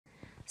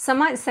Some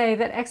might say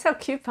that Excel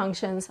cube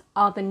functions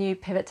are the new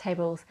pivot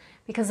tables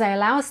because they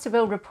allow us to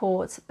build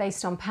reports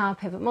based on Power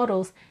Pivot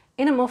models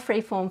in a more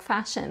free-form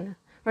fashion,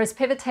 whereas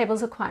pivot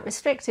tables are quite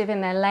restrictive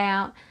in their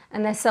layout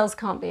and their cells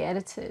can't be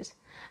edited.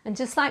 And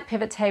just like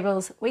pivot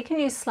tables, we can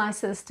use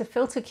slicers to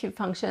filter cube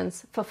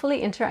functions for fully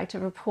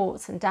interactive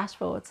reports and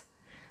dashboards.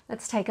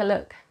 Let's take a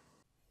look.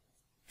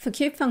 For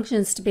cube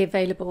functions to be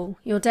available,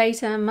 your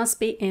data must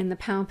be in the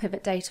Power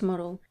Pivot data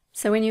model.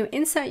 So when you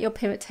insert your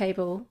pivot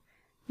table,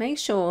 make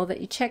sure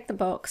that you check the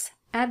box,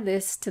 add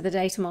this to the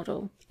data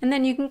model, and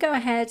then you can go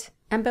ahead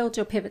and build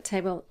your pivot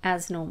table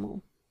as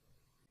normal.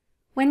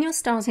 When you're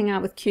starting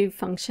out with cube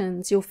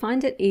functions, you'll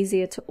find it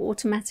easier to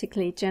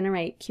automatically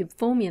generate cube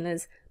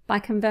formulas by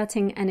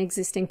converting an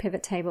existing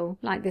pivot table,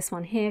 like this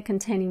one here,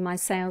 containing my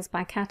sales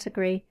by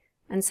category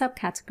and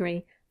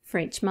subcategory for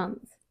each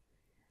month.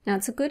 Now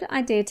it's a good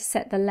idea to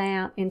set the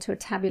layout into a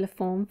tabular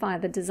form via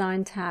the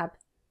Design tab,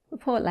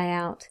 Report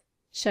Layout,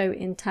 Show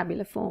in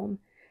Tabular Form,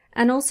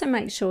 and also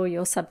make sure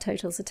your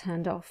subtotals are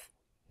turned off.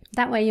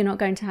 That way you're not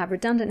going to have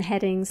redundant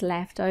headings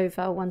left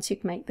over once you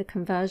make the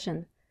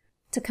conversion.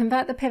 To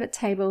convert the pivot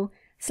table,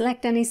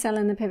 select any cell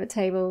in the pivot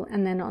table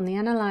and then on the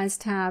Analyze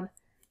tab,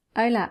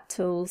 OLAP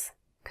Tools,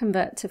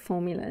 Convert to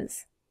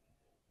Formulas.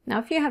 Now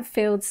if you have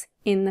fields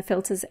in the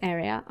filters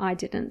area, I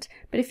didn't,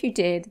 but if you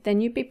did,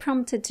 then you'd be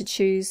prompted to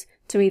choose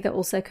to either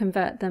also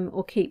convert them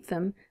or keep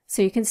them,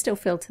 so you can still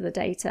filter the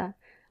data.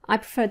 I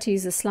prefer to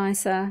use a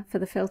slicer for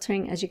the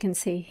filtering, as you can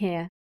see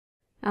here.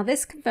 Now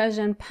this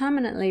conversion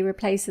permanently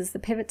replaces the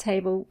pivot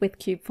table with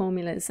cube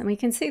formulas, and we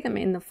can see them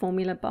in the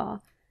formula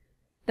bar.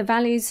 The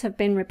values have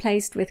been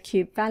replaced with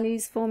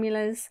CUBEVALUE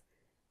Formulas,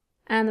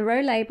 and the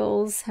row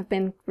labels have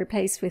been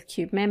replaced with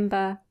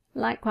CUBEMEMBER,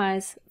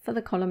 likewise for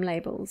the column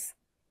labels.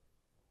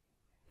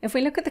 If we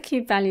look at the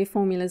CUBEVALUE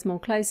Formulas more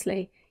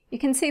closely, you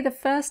can see the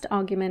first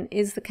argument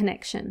is the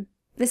connection.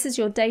 This is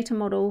your data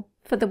model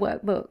for the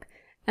workbook,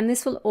 and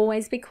this will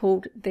always be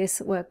called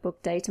this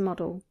workbook data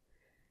model.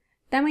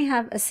 Then we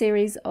have a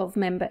series of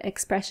member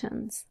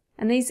expressions,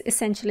 and these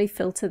essentially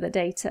filter the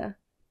data.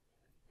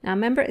 Now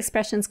member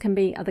expressions can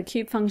be other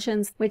cube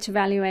functions which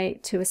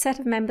evaluate to a set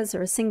of members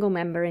or a single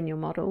member in your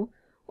model,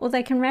 or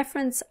they can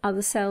reference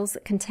other cells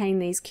that contain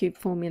these cube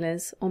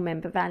formulas or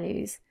member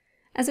values.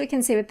 As we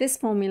can see with this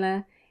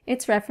formula,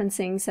 it's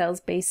referencing cells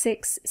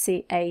B6,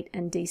 C8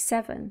 and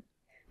D7.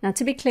 Now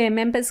to be clear,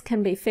 members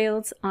can be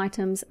fields,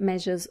 items,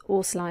 measures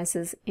or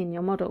slicers in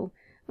your model.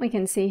 We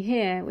can see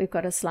here we've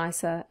got a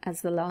slicer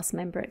as the last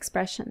member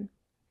expression.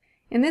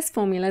 In this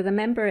formula, the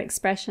member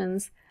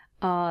expressions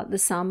are the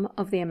sum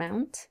of the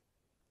amount,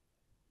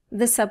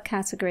 the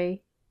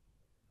subcategory,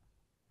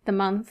 the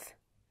month,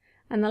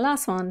 and the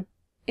last one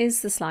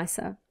is the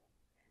slicer.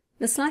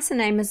 The slicer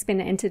name has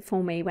been entered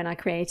for me when I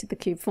created the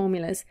cube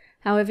formulas.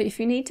 However, if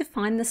you need to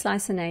find the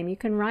slicer name, you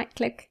can right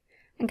click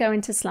and go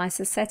into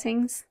Slicer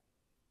Settings,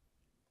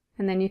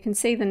 and then you can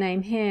see the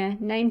name here.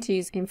 Name to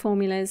use in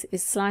formulas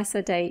is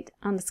slicer date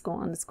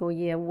 _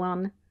 year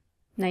 1.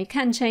 Now you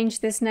can change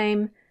this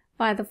name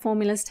via the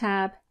Formulas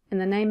tab in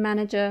the Name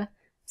Manager,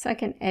 so I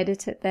can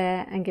edit it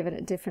there and give it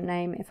a different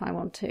name if I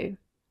want to.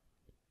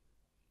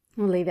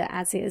 We'll leave it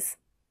as is.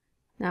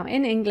 Now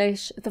in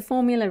English, the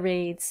formula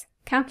reads,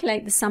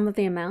 calculate the sum of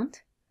the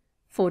amount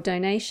for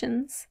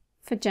donations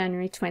for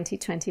January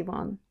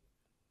 2021.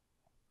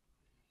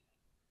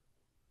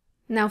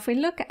 Now if we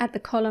look at the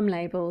column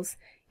labels,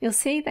 you'll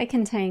see they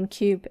contain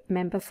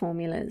CUBEMEMBER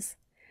formulas.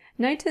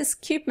 Notice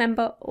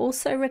CUBEMEMBER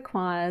also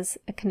requires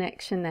a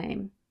connection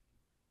name.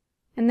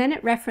 And then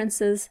it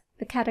references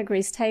the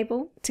categories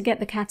table to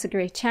get the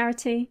category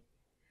charity,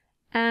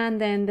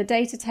 and then the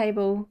data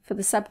table for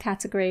the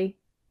subcategory,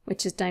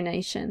 which is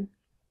donation.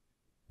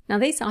 Now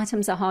these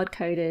items are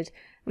hard-coded,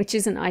 which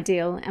isn't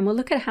ideal, and we'll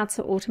look at how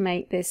to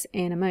automate this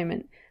in a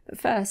moment. But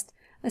first,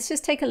 let's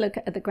just take a look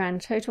at the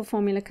grand total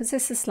formula, because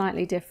this is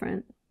slightly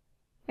different.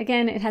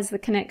 Again, it has the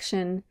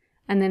connection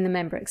and then the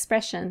member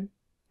expression.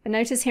 But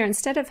notice here,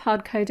 instead of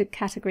hard-coded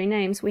category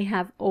names, we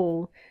have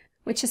all,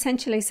 which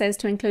essentially says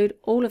to include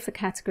all of the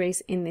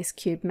categories in this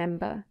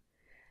CUBEMEMBER.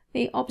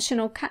 The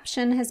optional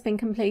caption has been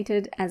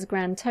completed as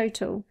grand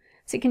total,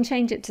 so you can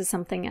change it to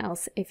something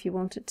else if you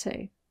wanted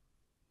to.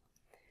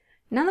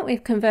 Now that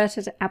we've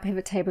converted our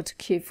pivot table to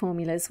cube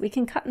formulas, we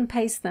can cut and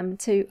paste them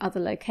to other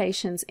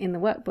locations in the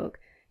workbook,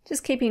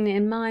 just keeping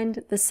in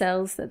mind the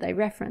cells that they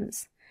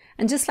reference.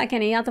 And just like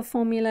any other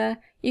formula,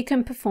 you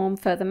can perform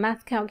further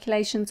math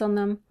calculations on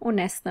them or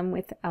nest them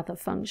with other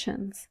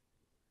functions.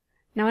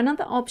 Now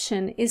another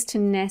option is to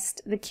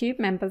nest the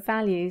CUBEMEMBER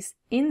values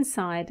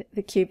inside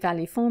the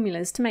CUBEVALUE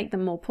formulas to make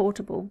them more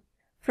portable.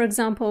 For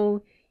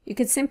example, you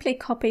could simply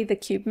copy the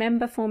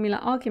CUBEMEMBER formula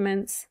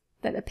arguments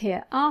that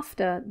appear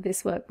after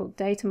this workbook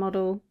data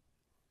model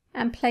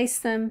and place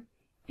them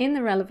in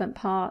the relevant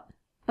part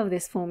of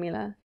this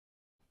formula.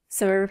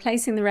 So we're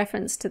replacing the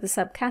reference to the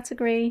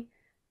subcategory,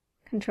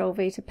 Control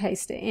V to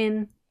paste it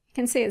in. You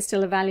can see it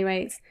still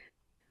evaluates.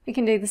 We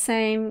can do the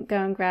same, go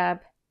and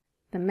grab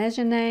the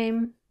measure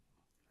name,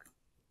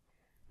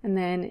 And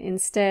then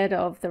instead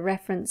of the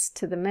reference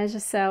to the measure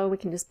cell, we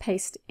can just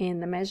paste in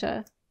the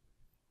measure.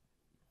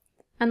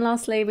 And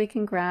lastly, we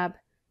can grab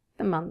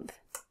the month.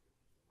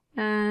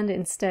 And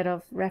instead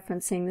of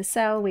referencing the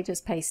cell, we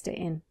just paste it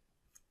in.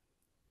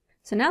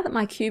 So now that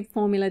my cube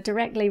formula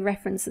directly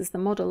references the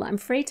model, I'm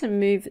free to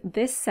move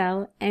this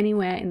cell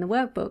anywhere in the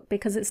workbook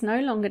because it's no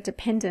longer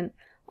dependent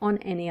on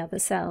any other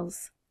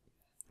cells.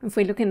 If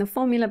we look in the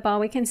formula bar,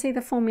 we can see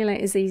the formula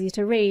is easy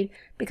to read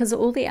because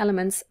all the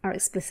elements are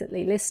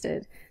explicitly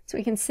listed. So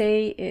we can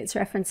see it's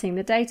referencing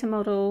the data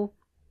model.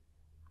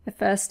 The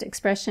first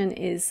expression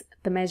is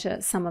the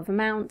measure sum of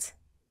amount.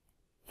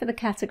 For the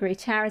category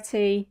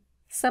charity,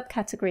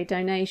 subcategory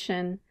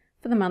donation,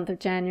 for the month of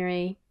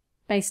January,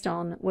 based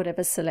on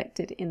whatever's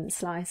selected in the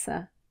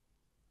slicer.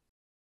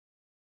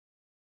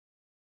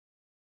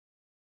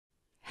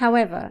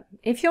 However,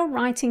 if you're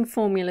writing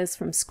formulas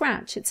from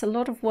scratch, it's a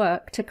lot of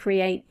work to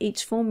create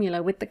each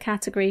formula with the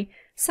category,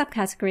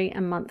 subcategory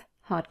and month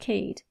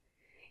hard-keyed.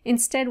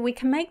 Instead, we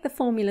can make the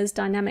formulas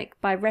dynamic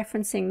by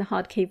referencing the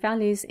hard-key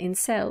values in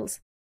cells.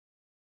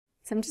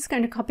 So I'm just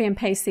going to copy and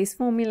paste these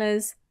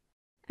formulas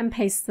and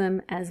paste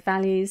them as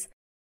values.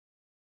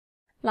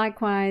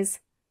 Likewise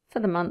for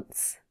the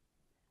months,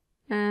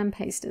 and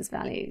paste as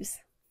values.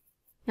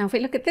 Now if we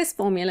look at this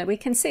formula, we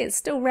can see it's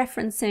still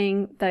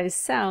referencing those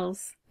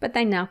cells, but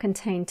they now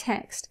contain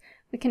text.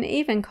 We can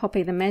even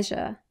copy the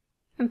measure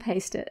and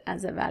paste it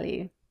as a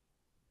value.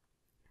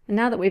 And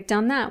now that we've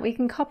done that, we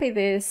can copy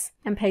this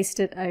and paste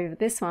it over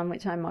this one,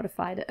 which I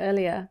modified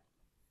earlier.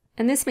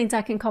 And this means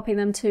I can copy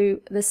them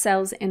to the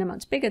cells in a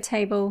much bigger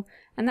table,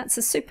 and that's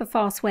a super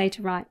fast way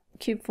to write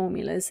cube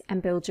formulas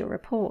and build your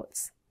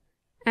reports.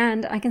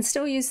 And I can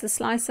still use the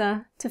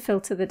slicer to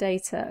filter the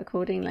data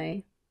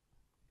accordingly.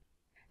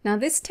 Now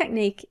this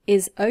technique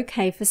is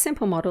okay for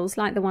simple models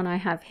like the one I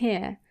have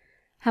here.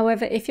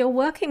 However, if you're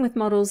working with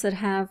models that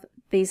have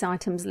these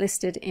items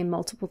listed in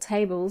multiple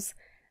tables,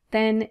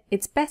 then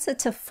it's better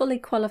to fully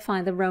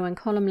qualify the row and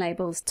column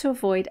labels to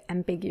avoid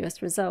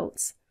ambiguous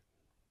results.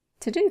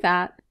 To do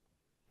that,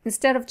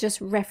 instead of just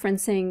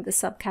referencing the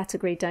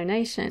subcategory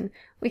donation,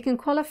 we can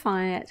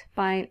qualify it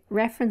by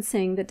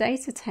referencing the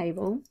data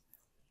table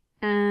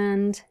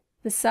and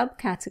the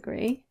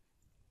subcategory,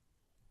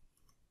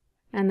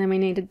 and then we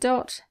need a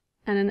dot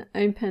and an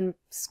open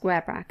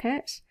square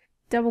bracket,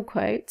 double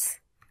quotes,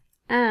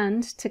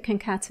 and to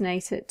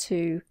concatenate it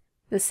to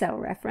the cell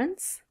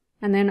reference.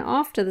 And then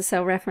after the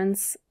cell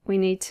reference, we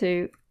need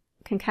to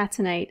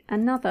concatenate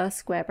another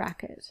square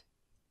bracket,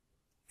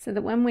 so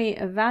that when we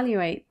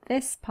evaluate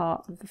this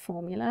part of the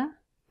formula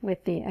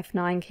with the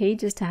F9 key,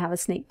 just to have a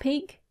sneak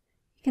peek,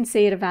 you can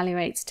see it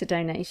evaluates to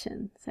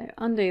donation. So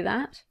undo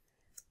that.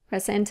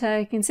 Press enter,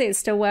 you can see it's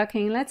still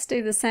working. Let's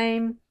do the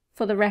same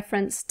for the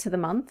reference to the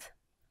month.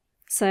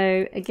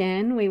 So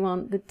again, we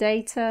want the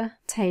data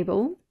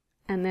table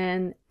and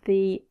then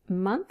the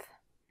month,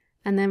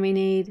 and then we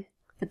need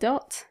a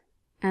dot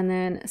and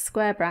then a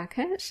square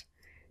bracket,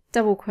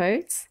 double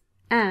quotes,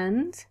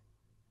 and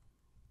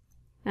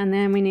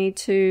then we need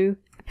to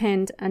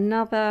append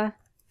another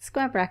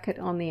square bracket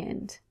on the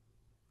end.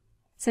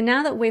 So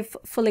now that we've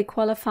fully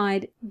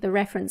qualified the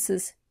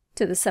references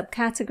to the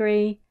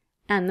subcategory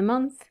and the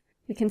month,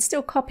 we can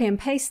still copy and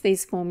paste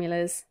these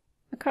formulas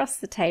across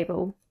the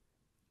table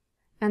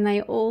and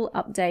they all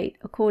update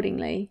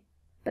accordingly.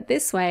 But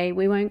this way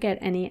we won't get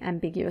any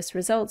ambiguous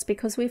results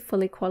because we've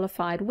fully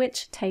qualified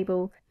which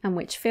table and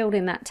which field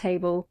in that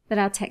table that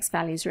our text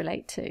values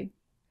relate to.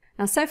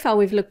 Now so far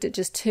we've looked at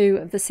just 2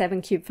 of the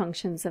 7 cube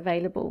functions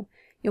available.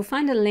 You'll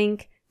find a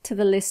link to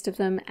the list of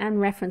them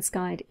and reference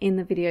guide in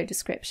the video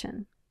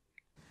description.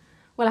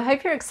 Well, I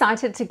hope you're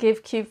excited to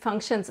give cube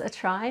functions a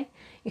try.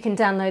 You can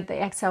download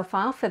the Excel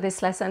file for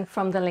this lesson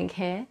from the link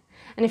here.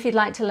 And if you'd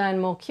like to learn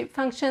more cube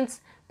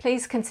functions,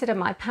 please consider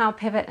my Power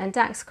Pivot and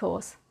DAX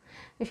course.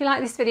 If you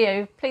like this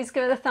video, please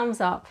give it a thumbs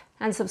up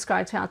and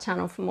subscribe to our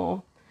channel for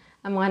more.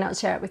 And why not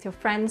share it with your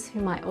friends who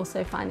might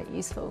also find it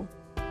useful.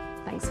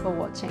 Thanks for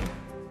watching.